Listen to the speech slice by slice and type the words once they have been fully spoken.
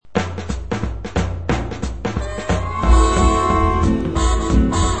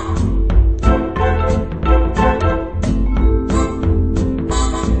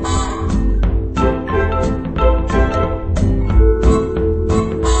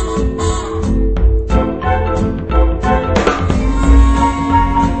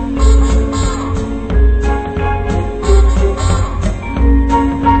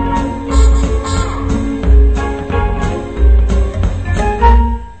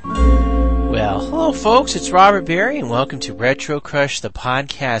Hello, folks. It's Robert Berry, and welcome to Retro Crush, the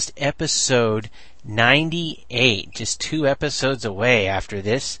podcast, episode 98. Just 2 episodes away after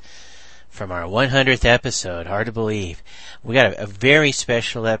this from our 100th episode. Hard to believe. We got a very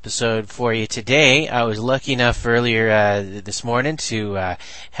special episode for you today. I was lucky enough earlier this morning to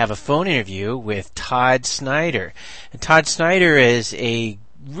have a phone interview with Todd Snider. And Todd Snider is a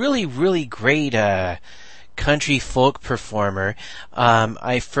really, really great country folk performer.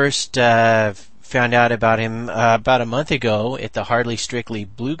 I first found out about him about a month ago at the Hardly Strictly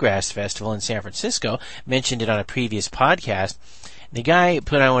Bluegrass Festival in San Francisco. Mentioned it on a previous podcast. The guy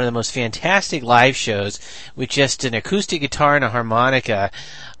put on one of the most fantastic live shows with just an acoustic guitar and a harmonica.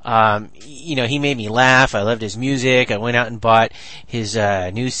 He made me laugh. I loved his music. I went out and bought his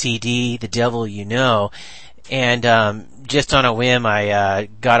new CD, The Devil You Know. And just on a whim, I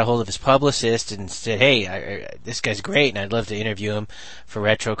got a hold of his publicist and said, hey, this guy's great, and I'd love to interview him for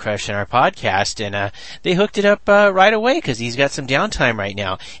Retro Crush in our podcast. And they hooked it up right away because he's got some downtime right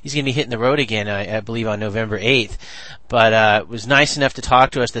now. He's going to be hitting the road again, I believe, on November 8th. But was nice enough to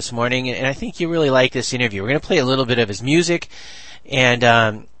talk to us this morning, and I think you really like this interview. We're going to play a little bit of his music and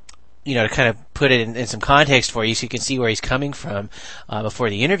to kind of put it in some context for you so you can see where he's coming from before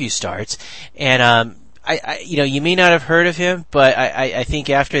the interview starts. And you may not have heard of him, but I think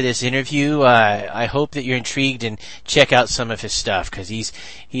after this interview, I hope that you're intrigued and check out some of his stuff, because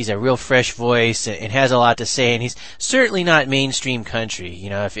he's a real fresh voice and has a lot to say, and he's certainly not mainstream country.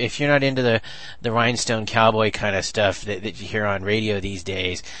 If you're not into the rhinestone cowboy kind of stuff that you hear on radio these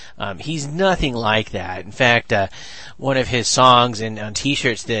days, he's nothing like that. In fact, one of his songs and on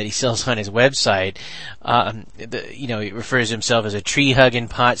T-shirts that he sells on his website, he refers to himself as a tree-hugging,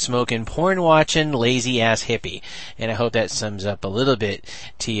 pot-smoking, porn-watching, lazy-ass hippie. And I hope that sums up a little bit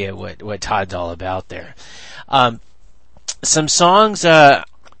to you what Todd's all about there. Some songs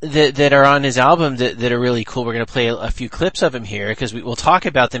that are on his album that are really cool. We're going to play a few clips of them here because we'll talk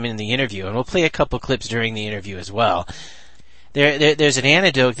about them in the interview, and we'll play a couple clips during the interview as well. There's an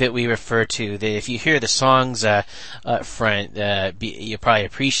anecdote that we refer to that if you hear the songs up front, you'll probably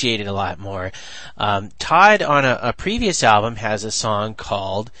appreciate it a lot more. Todd, on a previous album, has a song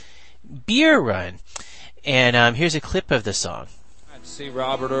called Beer Run. And here's a clip of the song. I'd see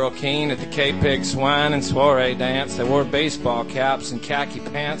Robert Earl Keen at the K-Pig Swine and Soiree Dance. They wore baseball caps and khaki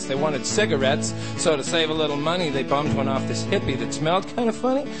pants. They wanted cigarettes, so to save a little money, they bummed one off this hippie that smelled kind of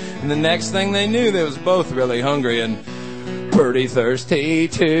funny. And the next thing they knew, they was both really hungry and pretty thirsty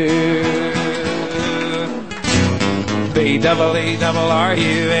too.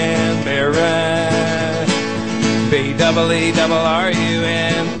 B-double-E-double-R-U-N, beer run.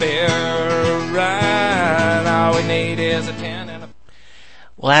 B-double-E-double-R-U-N, beer run. All we need is a 10 and a...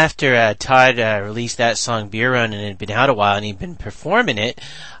 Well, after Todd released that song, Beer Run, and it had been out a while and he'd been performing it,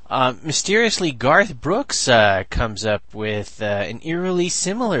 mysteriously Garth Brooks comes up with an eerily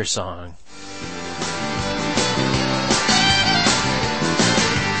similar song.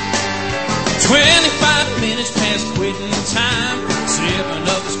 25 minutes past quitting time, sipping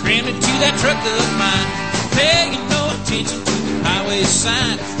up the screaming to that truck of mine, paying no attention to the highway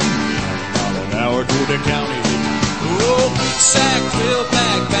sign. About an hour to the county. Oh, sack will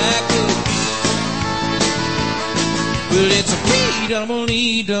back up. Well, it's a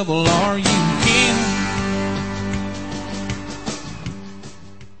B-double-E-double-R-U-N.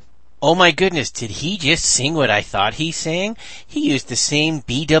 Oh my goodness, did he just sing what I thought he sang? He used the same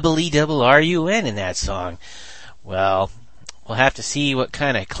B-double-E-double-R-U-N in that song. Well, we'll have to see what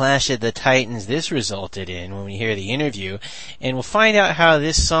kind of Clash of the Titans this resulted in when we hear the interview, and we'll find out how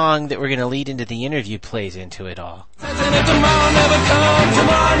this song that we're going to lead into the interview plays into it all. Tomorrow never comes,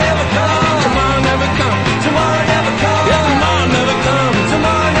 tomorrow never comes, tomorrow never comes, tomorrow never comes, yeah, tomorrow never comes,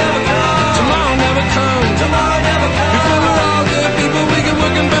 tomorrow never comes, tomorrow never comes, tomorrow never comes. If we were all good people, we could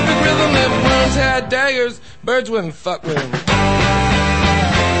work in perfect rhythm. If worms had daggers, birds wouldn't fuck with them.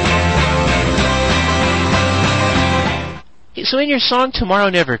 So in your song Tomorrow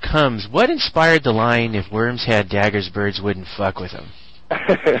Never Comes, what inspired the line, if worms had daggers, birds wouldn't fuck with them?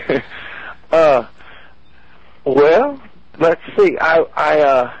 Well, let's see. I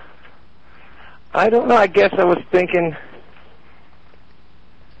don't know. I guess I was thinking,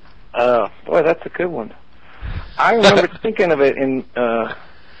 boy, that's a good one. I remember thinking of it in,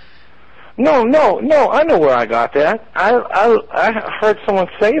 no, I know where I got that. I heard someone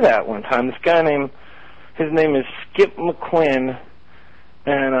say that one time. This guy his name is Skip McQuinn,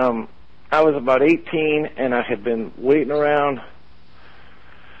 and I was about 18, and I had been waiting around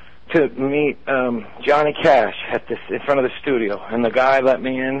to meet Johnny Cash in front of the studio, and the guy let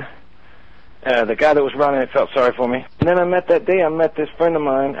me in, The guy that was running it felt sorry for me. And then I met this friend of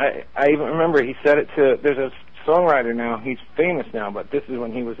mine. I even remember he said it to, there's a songwriter now. He's famous now, but this is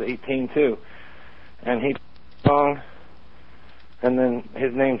when he was 18 too. And he song, and then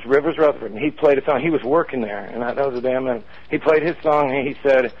his name's Rivers Rutherford, and he played a song. He was working there, and that was a damn man. He played his song, and he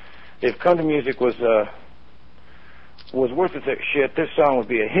said, if country music was worth its shit, this song would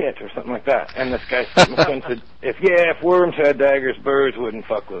be a hit or something like that. And this guy, my friend said, if worms had daggers, birds wouldn't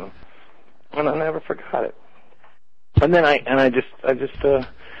fuck with them. And I never forgot it. And then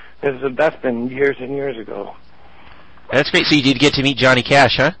that's been years and years ago. That's great. So you did get to meet Johnny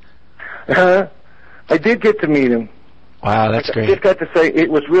Cash, huh? I did get to meet him. Wow, that's great. I just got to say, it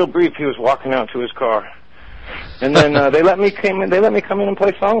was real brief. He was walking out to his car. And then they let me come in and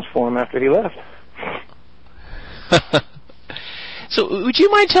play songs for him after he left. So would you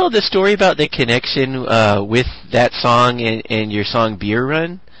mind telling the story about the connection with that song and your song Beer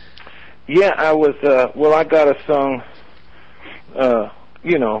Run? Yeah, I was, I got a song,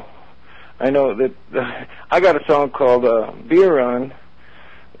 I know that I got a song called Beer Run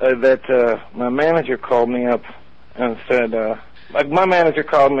that my manager called me up and said, my manager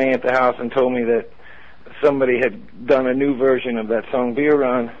called me at the house and told me that somebody had done a new version of that song Beer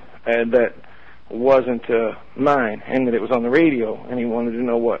Run that wasn't mine, and that it was on the radio, and he wanted to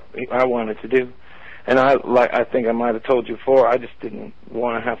know what I wanted to do. And I think I might have told you before, I just didn't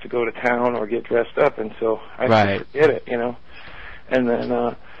want to have to go to town or get dressed up, and so I just forget it, And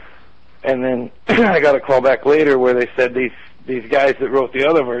then I got a call back later where they said these guys that wrote the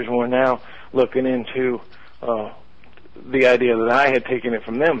other version were now looking into the idea that I had taken it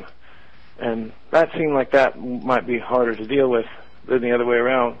from them. And that seemed like that might be harder to deal with than the other way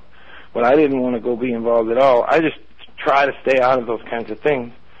around. But I didn't want to go be involved at all. I just try to stay out of those kinds of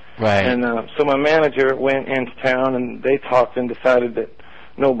things. Right. And so my manager went into town, and they talked and decided that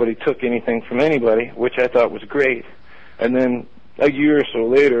nobody took anything from anybody, which I thought was great. And then a year or so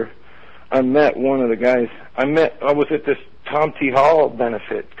later, I met one of the guys. I was at this Tom T. Hall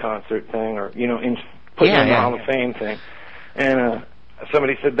benefit concert thing, or putting in the Hall of Fame thing. And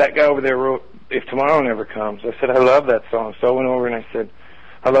somebody said, that guy over there wrote If Tomorrow Never Comes. I said, I love that song. So I went over and I said,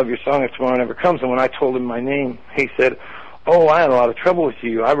 I love your song If Tomorrow Never Comes. And when I told him my name, he said, oh, I had a lot of trouble with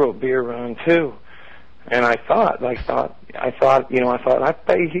you. I wrote Beer Run too. And I thought, you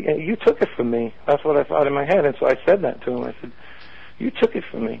took it from me. That's what I thought in my head. And so I said that to him. I said, you took it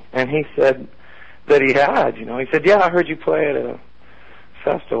from me. And he said that he had, He said, yeah, I heard you play at a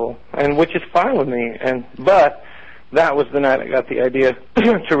festival, and which is fine with me. But that was the night I got the idea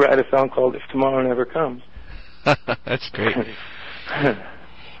to write a song called If Tomorrow Never Comes. That's great.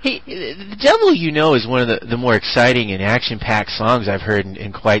 Hey, The Devil You Know is one of the more exciting and action-packed songs I've heard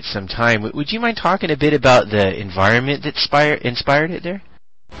in quite some time. Would you mind talking a bit about the environment that inspired it there?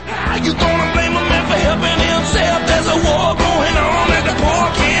 How you gonna blame a man for helping himself? There's a war going on and the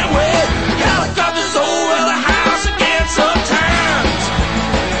poor can't wait. Helicopters over the house again sometimes.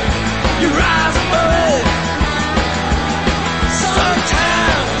 You rise above it.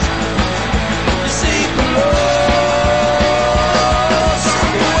 Sometimes you see below.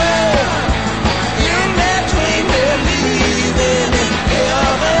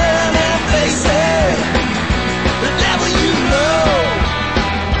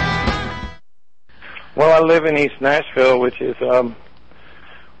 Well, I live in East Nashville, which I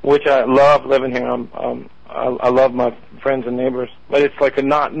love living here. I love my friends and neighbors, but it's like a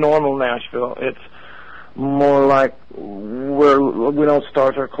not normal Nashville. It's more like where we don't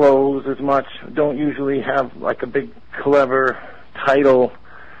start our clothes as much, don't usually have like a big clever title,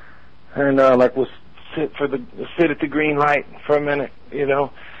 and like we'll sit at the green light for a minute,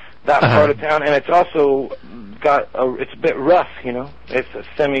 that part of town. And it's also it's a bit rough, it's a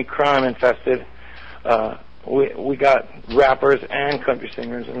semi-crime infested. We got rappers and country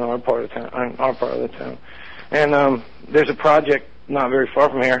singers in our part of the town. And there's a project not very far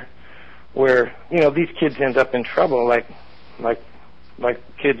from here where these kids end up in trouble like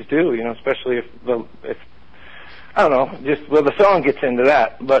kids do, especially if I don't know, the song gets into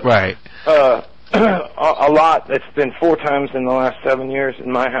that, but right. A lot. It's been 4 times in the last 7 years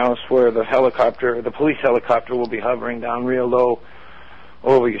in my house where the police helicopter will be hovering down real low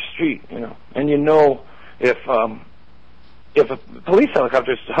over your street, and if a police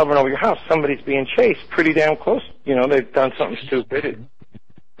helicopter is hovering over your house, somebody's being chased pretty damn close. They've done something stupid.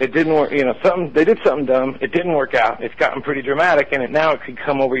 It didn't work. They did something dumb. It didn't work out. It's gotten pretty dramatic, and now it could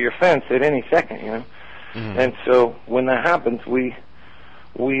come over your fence at any second. Mm-hmm. And so when that happens, we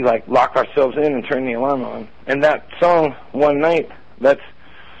like lock ourselves in and turn the alarm on. And that song, One Night, that's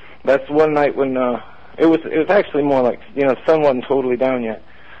one night when it was actually more like the sun wasn't totally down yet,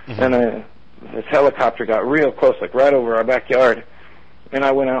 mm-hmm. and this helicopter got real close, like right over our backyard, and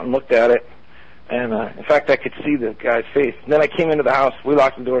I went out and looked at it, and in fact I could see the guy's face. And then I came into the house, we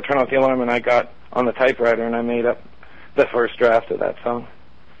locked the door, turned off the alarm, and I got on the typewriter and I made up the first draft of that song.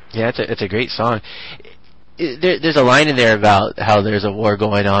 Yeah, it's a great song. There's a line in there about how there's a war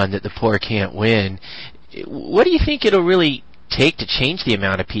going on that the poor can't win. What do you think it'll really take to change the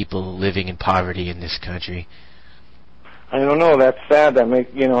amount of people living in poverty in this country? I don't know. That's sad. I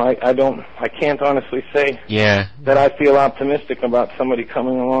can't honestly say that I feel optimistic about somebody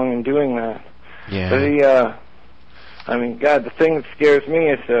coming along and doing that. Yeah. But God, the thing that scares me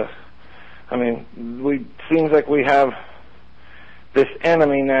is, seems like we have this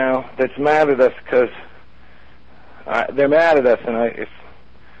enemy now that's mad at us because they're mad at us, and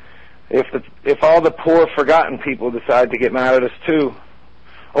if all the poor, forgotten people decide to get mad at us too.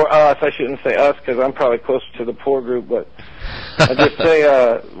 Or us, I shouldn't say us because I'm probably closer to the poor group, but I just say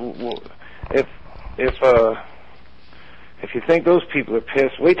if you think those people are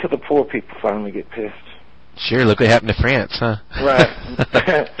pissed, wait till the poor people finally get pissed. Sure, look what happened to France, huh? Right.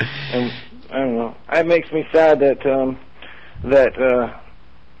 And I don't know. It makes me sad that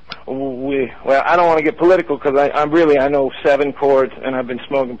I don't want to get political because I know 7 chords and I've been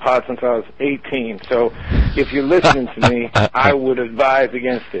smoking pot since I was 18. So if you're listening to me, I would advise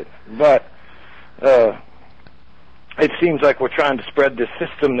against it. But it seems like we're trying to spread this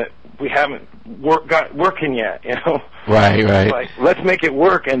system that we haven't got working yet. Right. Like, let's make it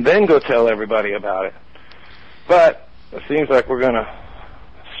work and then go tell everybody about it. But it seems like we're gonna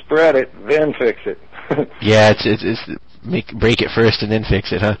spread it, then fix it. Yeah, it's break it first and then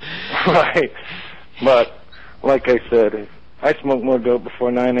fix it, huh? Right. But like I said, I smoke more dope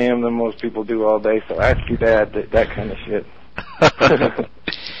before 9 a.m. than most people do all day. So ask your dad that kind of shit.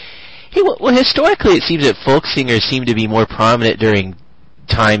 Hey, well, historically, it seems that folk singers seem to be more prominent during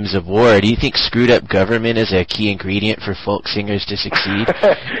times of war. Do you think screwed up government is a key ingredient for folk singers to succeed?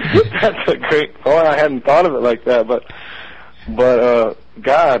 That's a great point. I hadn't thought of it like that, but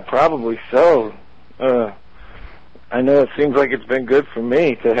God, probably so. I know it seems like it's been good for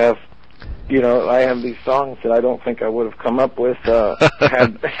me to have, I have these songs that I don't think I would have come up with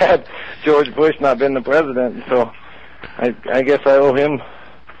had George Bush not been the president. So I guess I owe him.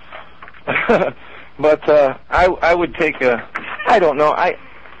 But I would take I don't know.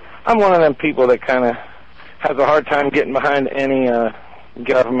 I'm one of them people that kind of has a hard time getting behind any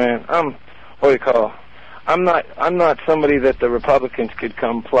government. I'm not somebody that the Republicans could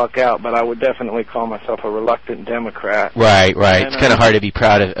come pluck out, but I would definitely call myself a reluctant Democrat. Right. And, it's kind of hard to be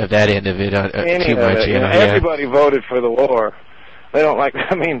proud of that end of it too much. Everybody voted for the war. They don't like.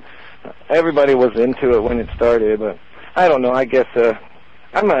 Everybody was into it when it started, but I don't know. I guess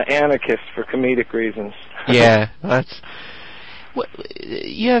I'm an anarchist for comedic reasons. Yeah,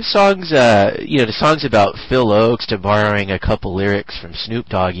 you have songs, the songs about Phil Oakes, to borrowing a couple lyrics from Snoop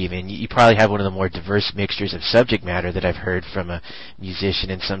Dogg even. You probably have one of the more diverse mixtures of subject matter that I've heard from a musician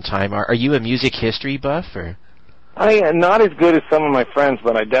in some time. Are you a music history buff, or? I am not as good as some of my friends,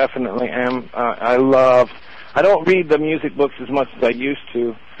 but I definitely am. I don't read the music books as much as I used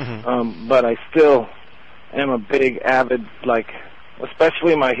to, but I still am a big, avid,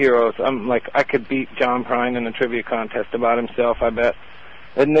 especially my heroes. I could beat John Prine in a trivia contest about himself, I bet.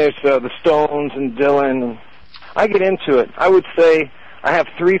 And there's the Stones and Dylan. And I get into it. I would say I have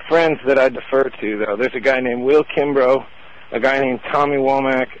 3 friends that I defer to, though. There's a guy named Will Kimbrough, a guy named Tommy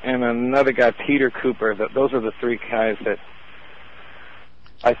Womack, and another guy, Peter Cooper. Those are the 3 guys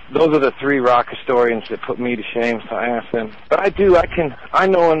those are the 3 rock historians that put me to shame, so I ask them. But I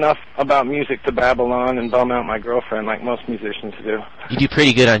know enough about music to babble on and bum out my girlfriend like most musicians do. You do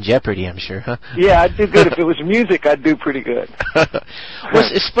pretty good on Jeopardy, I'm sure, huh? Yeah, I'd do good. If it was music, I'd do pretty good. Well,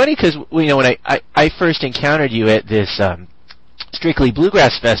 it's funny because, when I first encountered you at this Strictly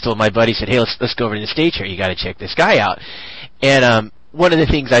Bluegrass Festival, my buddy said, hey, let's go over to the stage here. You got to check this guy out. And one of the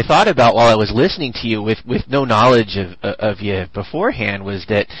things I thought about while I was listening to you with no knowledge of you beforehand was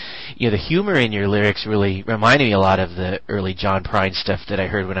that, the humor in your lyrics really reminded me a lot of the early John Prine stuff that I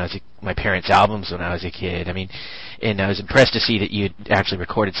heard when I was my parents' albums when I was a kid. And I was impressed to see that you actually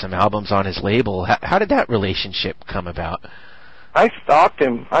recorded some albums on his label. How did that relationship come about? I stalked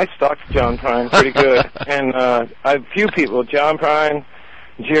him. I stalked John Prine pretty good. And a few people, John Prine,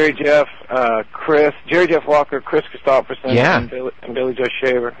 Jerry Jeff Walker, Chris Christopherson, and Billy Joe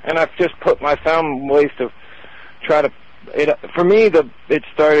Shaver. And I've just found ways to try to. For me, it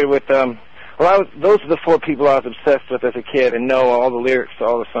started with those are the 4 people I was obsessed with as a kid and know all the lyrics to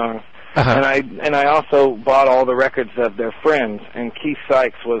all the songs. And I also bought all the records of their friends. And Keith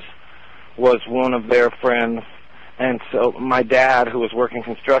Sykes was one of their friends. And so my dad, who was working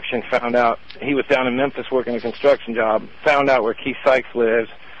construction, found out, he was down in Memphis working a construction job, found out where Keith Sykes lives,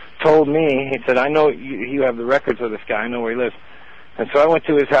 told me, he said, I know you have the records of this guy, I know where he lives. And so I went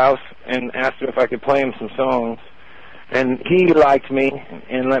to his house and asked him if I could play him some songs. And he liked me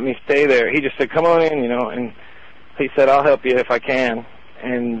and let me stay there. He just said, come on in, you know, and he said, I'll help you if I can.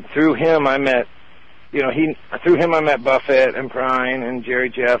 And through him I met, you know, through him I met Buffett and Brian and Jerry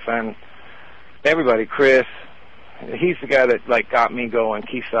Jeff and everybody, Chris. He's the guy that, like, got me going,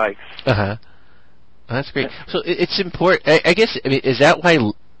 Keith Sykes. Uh-huh. Oh, that's great. So it's important, I guess, I mean, is that why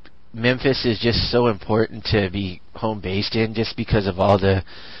Memphis is just so important to be home based in, just because of all the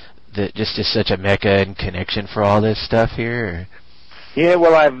just such a mecca and connection for all this stuff here? Or? Yeah,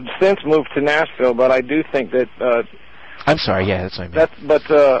 well, I've since moved to Nashville, but I do think that... I'm sorry, yeah, that's what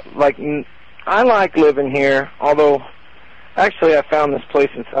I mean. I like living here, although... Actually, I found this place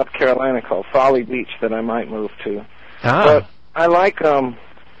in South Carolina called Folly Beach that I might move to. Ah. But I like,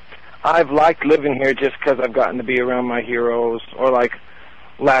 I've liked living here just because I've gotten to be around my heroes. Or like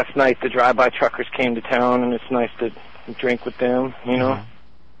last night, the drive-by truckers came to town, and it's nice to drink with them, you know.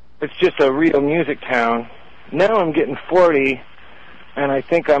 Mm-hmm. It's just a real music town. Now I'm getting 40, and I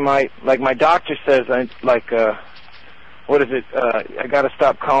think I might, like my doctor says, what is it? I got to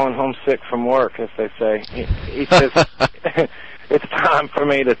stop calling home sick from work, as they say. He says it's time for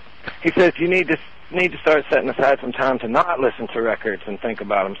me to. He says you need to start setting aside some time to not listen to records and think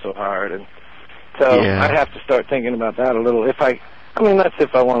about them so hard. And so I have to start thinking about that a little. I mean, that's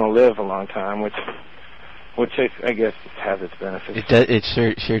if I want to live a long time, which I guess has its benefits.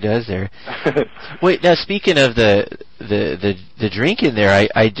 It sure does there. Wait, now speaking of the drink in there,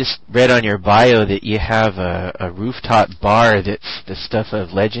 I just read on your bio that you have a rooftop bar that's the stuff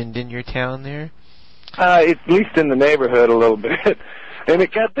of legend in your town there. At least in the neighborhood a little bit. And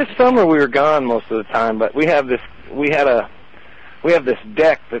it got this summer we were gone most of the time, but we have this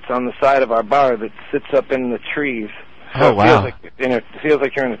deck that's on the side of our bar that sits up in the trees. So oh wow! It feels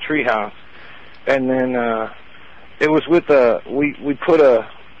like you're in a tree house. And then it was with we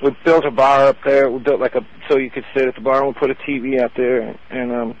built a bar up there. We built so you could sit at the bar, and we put a TV out there,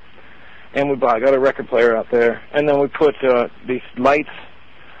 and we got a record player out there, and then we put these lights.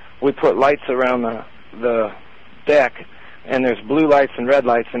 We put lights around the deck, and there's blue lights and red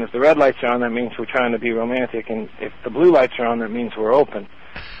lights. And if the red lights are on, that means we're trying to be romantic, and if the blue lights are on, that means we're open.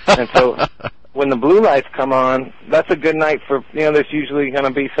 And so. When the blue lights come on, that's a good night for, you know, there's usually going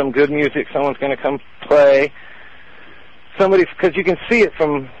to be some good music. Someone's going to come play. Because you can see it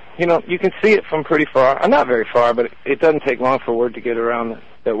from, pretty far. Not very far, but it doesn't take long for word to get around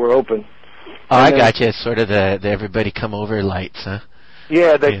that we're open. Oh, I got you. It's sort of the everybody come over lights, huh?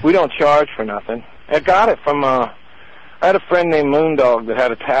 Yeah, we don't charge for nothing. I got it from, I had a friend named Moondog that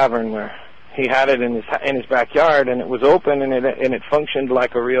had a tavern where he had it in his backyard, and it was open, and it functioned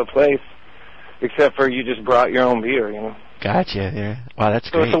like a real place. Except for you just brought your own beer, you know. Gotcha. Yeah. Wow,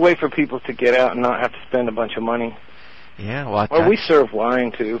 that's great. So it's a way for people to get out and not have to spend a bunch of money. Yeah. Well, or we serve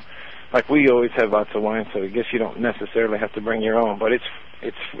wine too. Like we always have lots of wine, so I guess you don't necessarily have to bring your own. But it's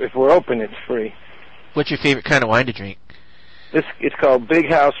if we're open, it's free. What's your favorite kind of wine to drink? It's called Big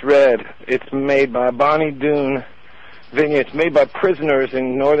House Red. It's made by Bonnie Doon Vineyard. It's made by prisoners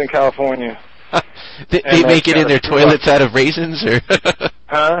in Northern California. They make it in their toilets out of raisins, or?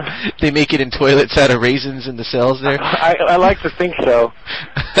 Huh? They make it in toilets out of raisins in the cells there? I like to think so.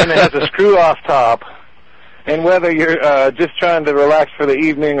 And it has a screw-off top. And whether you're just trying to relax for the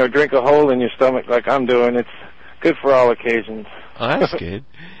evening or drink a hole in your stomach like I'm doing, it's good for all occasions. Oh, that's good.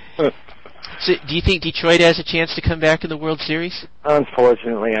 So, do you think Detroit has a chance to come back in the World Series?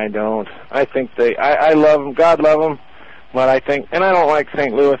 Unfortunately, I don't. I think I love them. God love them. But I think, and I don't like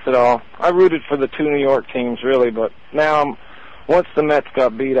St. Louis at all. I rooted for the two New York teams, really, but now once the Mets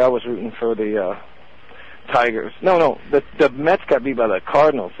got beat, I was rooting for the Tigers. No, the Mets got beat by the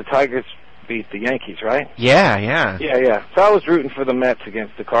Cardinals. The Tigers beat the Yankees, right? Yeah. So I was rooting for the Mets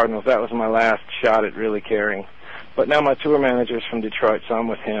against the Cardinals. That was my last shot at really caring. But now my tour manager's from Detroit, so I'm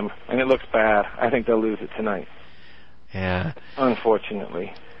with him, and it looks bad. I think they'll lose it tonight. Yeah.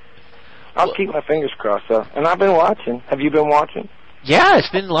 Unfortunately. I'll keep my fingers crossed, though. And I've been watching. Have you been watching? Yeah, it's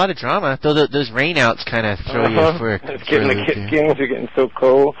been a lot of drama. Though those rainouts kind of throw you for. The games are getting so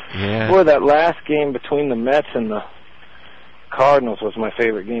cold. Yeah. Boy, that last game between the Mets and the Cardinals was my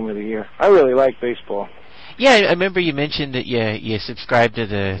favorite game of the year. I really like baseball. Yeah, I remember you mentioned that you subscribed to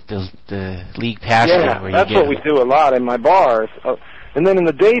the league pass. Yeah, where that's what we do a lot in my bars. And then in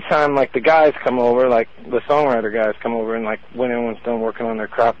the daytime, like the guys come over, like the songwriter guys come over, and like when everyone's done working on their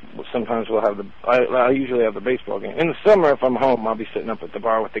crop, sometimes we'll have I usually have the baseball game. In the summer, if I'm home, I'll be sitting up at the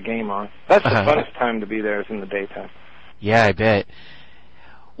bar with the game on. That's the funnest time to be there is in the daytime. Yeah, I bet.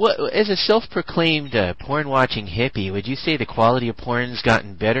 Well, as a self-proclaimed porn-watching hippie, would you say the quality of porn's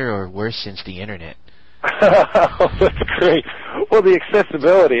gotten better or worse since the internet? That's great. Well, the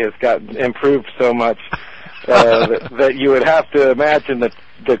accessibility has gotten improved so much. That you would have to imagine that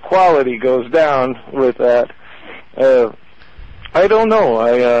the quality goes down with that. I don't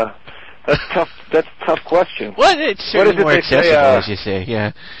know. That's tough. That's a tough question. Well, it's certainly more accessible, as you say.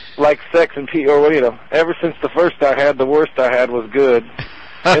 Yeah. Like sex and pee, or ever since the first I had, the worst I had was good.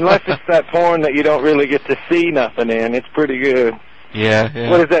 Unless it's that porn that you don't really get to see nothing in, it's pretty good. Yeah.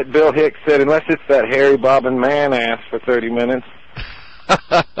 What is that Bill Hicks said? Unless it's that hairy bobbing man ass for 30 minutes,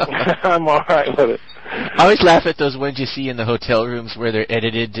 I'm all right with it. I always laugh at those ones you see in the hotel rooms where they're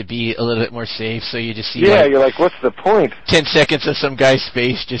edited to be a little bit more safe, so you just see you're like, what's the point? 10 seconds of some guy's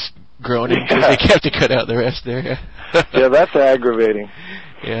face just groaning because they have to cut out the rest there. Yeah, that's aggravating.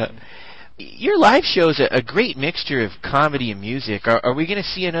 Yeah. Your live show's a great mixture of comedy and music. Are we going to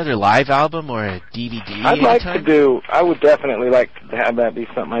see another live album or a DVD? I would definitely like to have that be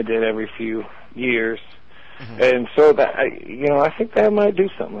something I did every few years. Mm-hmm. And so that, I think that I might do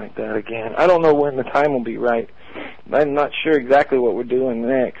something like that again. I don't know when the time will be right. I'm not sure exactly what we're doing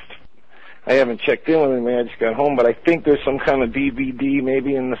next. I haven't checked in with anybody. I just got home, but I think there's some kind of DVD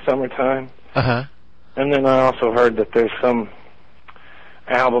maybe in the summertime. Uh-huh. And then I also heard that there's some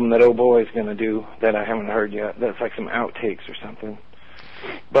album that Oh Boy is going to do that I haven't heard yet. That's like some outtakes or something.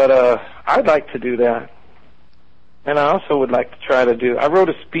 But I'd like to do that. And I also would like to try to do, I wrote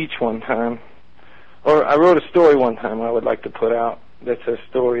a speech one time. Or I wrote a story one time I would like to put out that's a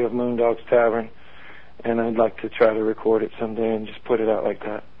story of Moondog's Tavern, and I'd like to try to record it someday and just put it out like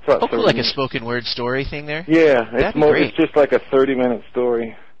that. Oh, cool, like a spoken word story thing there? Yeah, it's just like a 30-minute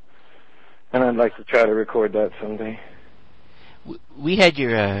story, and I'd like to try to record that someday. We had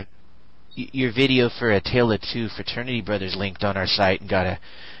your video for A Tale of Two Fraternity Brothers linked on our site and got a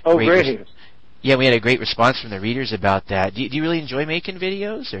great. Yeah, we had a great response from the readers about that. Do you really enjoy making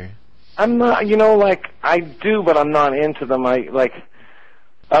videos, or? I'm not, I do, but I'm not into them. I'm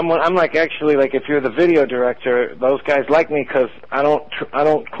like, actually, like, if you're the video director, those guys like me because I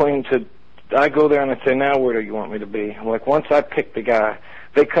don't claim to, I go there and I say, now where do you want me to be? Like, once I pick the guy,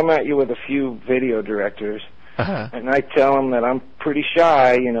 they come at you with a few video directors, and I tell them that I'm pretty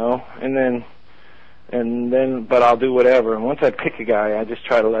shy, and then, but I'll do whatever. And once I pick a guy, I just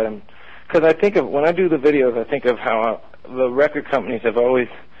try to let him, because when I do the videos, I think of how the record companies have always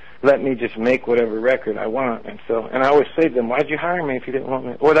let me just make whatever record I want, and I always say to them, why'd you hire me if you didn't want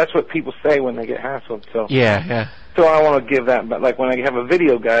me? Or that's what people say when they get hassled, so. Yeah. So I want to give that, but like when I have a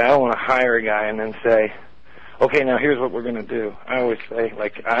video guy, I don't want to hire a guy and then say, okay, now here's what we're going to do. I always say,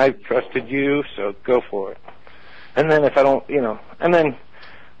 like, I trusted you, so go for it. And then if I don't, and then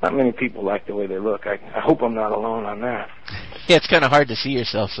not many people like the way they look. I hope I'm not alone on that. Yeah, it's kind of hard to see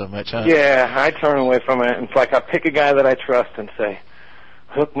yourself so much, huh? Yeah, I turn away from it, and it's like I pick a guy that I trust and say,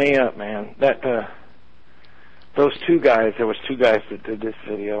 hook me up, man. Those two guys, there was two guys that did this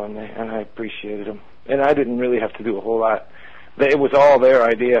video, and I appreciated them. And I didn't really have to do a whole lot. It was all their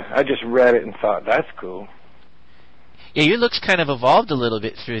idea. I just read it and thought, that's cool. Yeah, your look's kind of evolved a little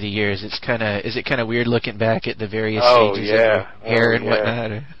bit through the years. Is it kind of weird looking back at the various stages of your hair and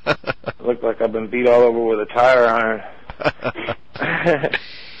whatnot? Look like I've been beat all over with a tire iron.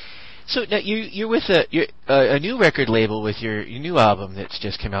 So now you're with a new record label with your new album that's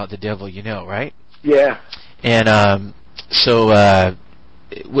just come out, The Devil You Know, right? Yeah. And so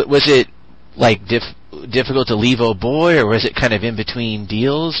was it like difficult to leave Oh Boy, or was it kind of in between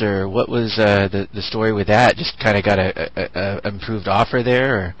deals, or what was the story with that? Just kind of got a improved offer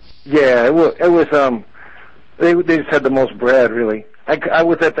there, or? Yeah, it was they just had the most bread, really. I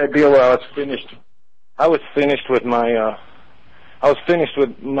was at that deal where I was finished. I was finished with my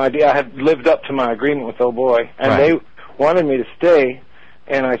deal. I had lived up to my agreement with Oh Boy, and they wanted me to stay,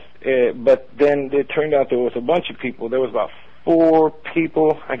 and but then it turned out there was a bunch of people. There was about 4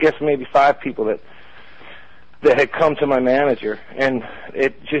 people, I guess maybe 5 people that had come to my manager, and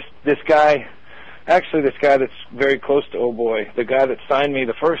this guy that's very close to Oh Boy, the guy that signed me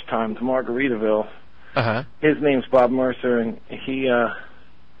the first time to Margaritaville. His name's Bob Mercer, and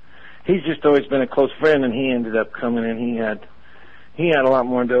he's just always been a close friend, and he ended up coming, and he had a lot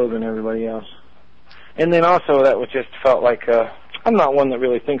more dough than everybody else. And then also that just felt like I'm not one that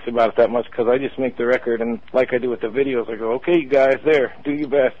really thinks about it that much, because I just make the record, and like I do with the videos, I go, okay, you guys, there, do your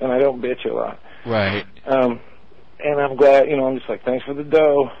best, and I don't bitch a lot. Right. And I'm glad, I'm just like, thanks for the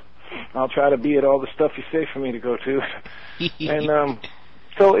dough. I'll try to be at all the stuff you say for me to go to. And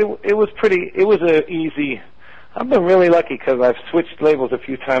so it was easy. I've been really lucky because I've switched labels a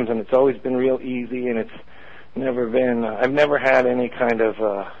few times, and it's always been real easy, and it's never been, I've never had any kind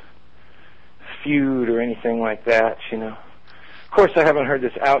of feud or anything like that, Of course, I haven't heard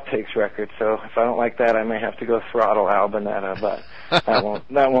this Outtakes record, so if I don't like that, I may have to go throttle Al Bonetta, but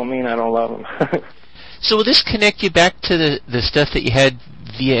that won't mean I don't love him. So will this connect you back to the stuff that you had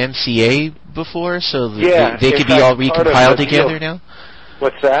via MCA before, so they could be all recompiled together now?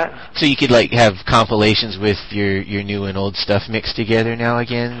 What's that? So you could have compilations with your new and old stuff mixed together now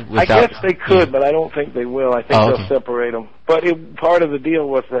again? I guess they could, but I don't think they will. I think they'll separate them. But part of the deal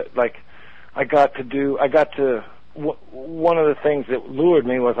was that one of the things that lured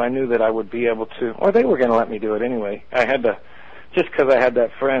me was I knew that I would be able to, or they were going to let me do it anyway. I had to, just because I had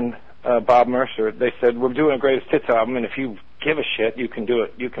that friend, Bob Mercer, they said, we're doing a greatest hits album, and if you give a shit, you can do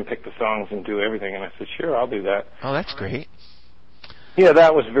it. You can pick the songs and do everything. And I said, sure, I'll do that. Oh, that's great. Yeah,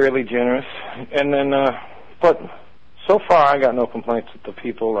 that was really generous. And then, but so far I got no complaints with the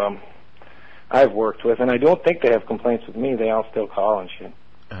people I've worked with, and I don't think they have complaints with me. They all still call and shit.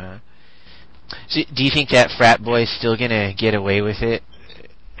 Uh-huh. So do you think that frat boy's still gonna get away with it?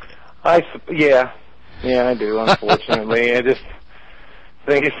 Yeah, I do. Unfortunately, I just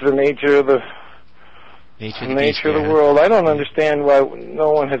think it's the nature of the world. I don't understand why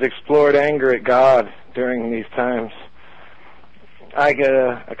no one has explored anger at God during these times. I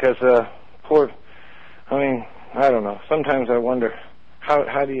don't know. Sometimes I wonder how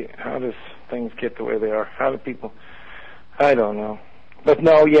does things get the way they are? How do people? I don't know. But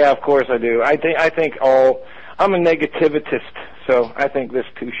no, yeah, of course I do. I'm a negativist, so I think this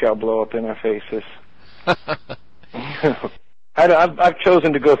too shall blow up in our faces. I've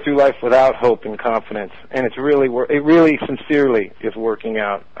chosen to go through life without hope and confidence, and it really sincerely is working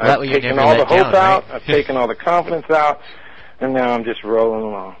out. I've taken all the hope out, I've taken all the confidence out, and now I'm just rolling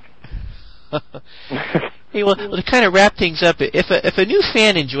along. Hey, well, to kind of wrap things up, if a new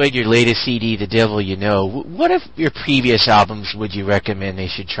fan enjoyed your latest CD, The Devil You Know, what of your previous albums would you recommend they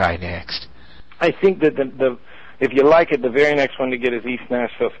should try next? I think that if you like it, the very next one to get is East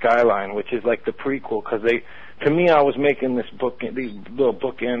Nashville Skyline, which is like the prequel, because to me, I was making these little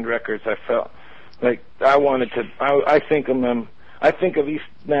bookend records. I felt like I think of East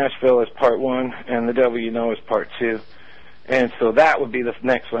Nashville as part one, and The Devil You Know as part two. And so that would be the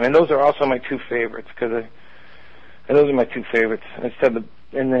next one. And those are also my two favorites, those are my two favorites.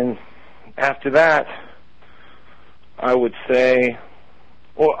 And then after that, I would say,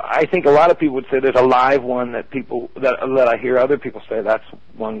 well, I think a lot of people would say there's a live one that I hear other people say that's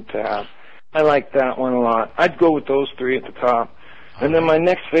one to have. I like that one a lot. I'd go with those three at the top. And then my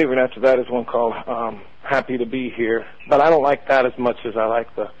next favorite after that is one called Happy to Be Here. But I don't like that as much as I like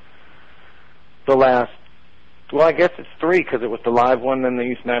the last. Well, I guess it's three, because it was the live one, then the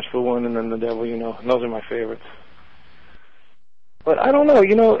East Nashville one, and then The Devil You Know. And those are my favorites. But I don't know,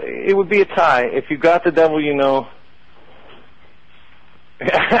 it would be a tie. If you got The Devil You Know...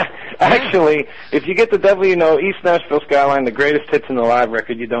 Actually, if you get The Devil You Know, East Nashville Skyline, the greatest hits in the live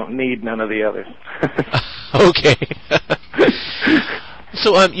record, you don't need none of the others. Okay.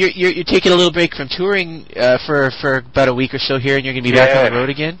 So you're taking a little break from touring for about a week or so here, and you're going to be back on the road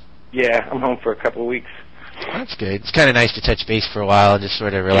again? Yeah, I'm home for a couple of weeks. That's good. It's kind of nice to touch base for a while and just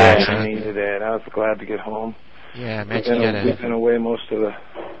sort of relax. Yeah, I needed it. I was glad to get home. Yeah, I imagine we've been away most of the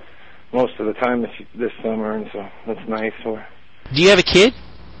time this summer, and so that's nice. Do you have a kid?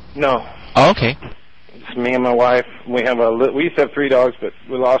 No. Oh, okay. It's me and my wife. We used to have 3 dogs, but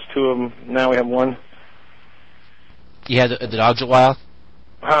we lost 2 of them. Now we have 1. You had the dogs a while?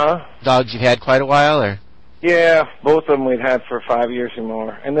 Huh? Dogs you've had quite a while, or? Yeah, both of them we'd had for 5 years or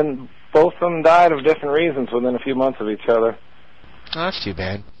more, and then both of them died of different reasons within a few months of each other. Oh, that's too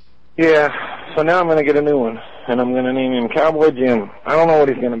bad. Yeah, so now I'm going to get a new one, and I'm going to name him Cowboy Jim. I don't know what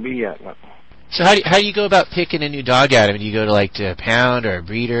he's going to be yet. But. So how do you go about picking a new dog out? I mean, do you go to a pound or a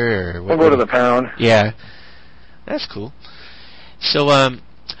breeder? Or what? I'll go to the pound. Yeah, that's cool. So,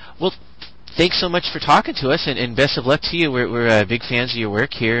 well, thanks so much for talking to us, and best of luck to you. We're big fans of your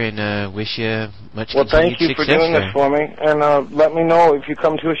work here, and wish you much continued success. Well, thank you for doing this for me, and let me know if you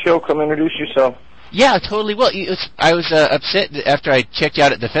come to a show. Come introduce yourself. Yeah, totally will. I was upset after I checked you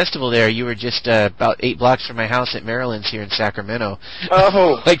out at the festival there. You were just about 8 blocks from my house at Maryland's here in Sacramento.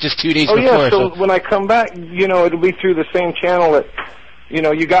 Oh. Like just 2 days before. Oh, yeah, so when I come back, it'll be through the same channel that,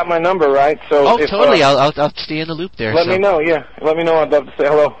 you got my number, right? So totally. I'll stay in the loop there. Let me know, yeah. Let me know. I'd love to say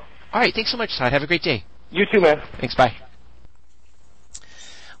hello. All right, thanks so much, Todd. Have a great day. You too, man. Thanks, bye.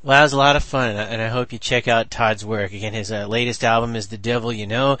 Well, that was a lot of fun, and I hope you check out Todd's work. Again, his latest album is The Devil You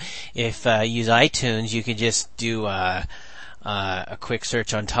Know. If you use iTunes, you can just do a quick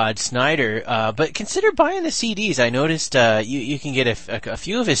search on Todd Snider, but consider buying the CDs. I noticed you can get a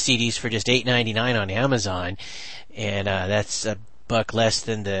few of his CDs for just $8.99 on Amazon, and that's $1 less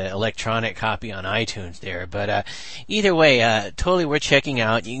than the electronic copy on iTunes there. But either way, totally worth checking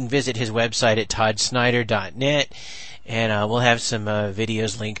out. You can visit his website at toddsnider.net, and we'll have some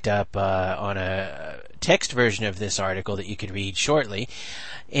videos linked up on a text version of this article that you could read shortly.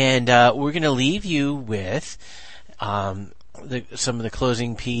 And we're going to leave you with some of the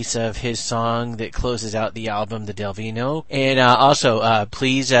closing piece of his song that closes out the album, The Devil You Know. And also,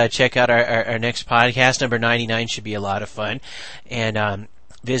 please check out our next podcast. Number 99 should be a lot of fun. And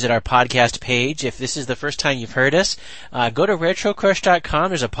visit our podcast page. If this is the first time you've heard us, go to retrocrush.com.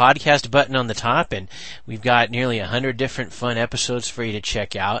 There's a podcast button on the top, and we've got nearly 100 different fun episodes for you to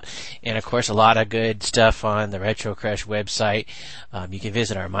check out. And, of course, a lot of good stuff on the RetroCrush website. You can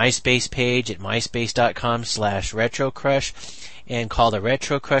visit our MySpace page at myspace.com/retrocrush and call the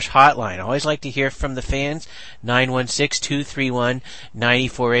RetroCrush hotline. I always like to hear from the fans,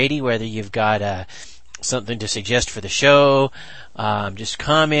 916-231-9480, whether you've got something to suggest for the show, just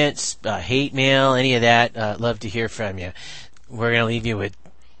comments, hate mail, any of that. Love to hear from you. We're going to leave you with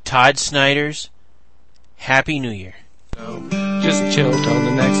Todd Snider's Happy New Year. Just chill till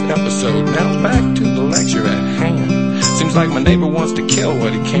the next episode. Now back to the lecture at hand. Seems like my neighbor wants to kill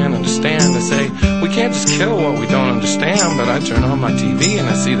what he can't understand. I say, we can't just kill what we don't understand. But I turn on my TV and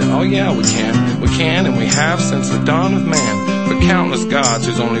I see that, oh yeah, we can. We can and we have since the dawn of man. For countless gods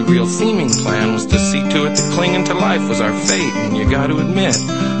whose only real seeming plan was to see to it that clinging to life was our fate. And you gotta admit,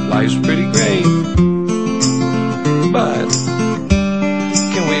 life's pretty great. But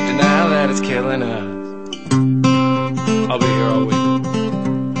can we deny that it's killing us? I'll be here always.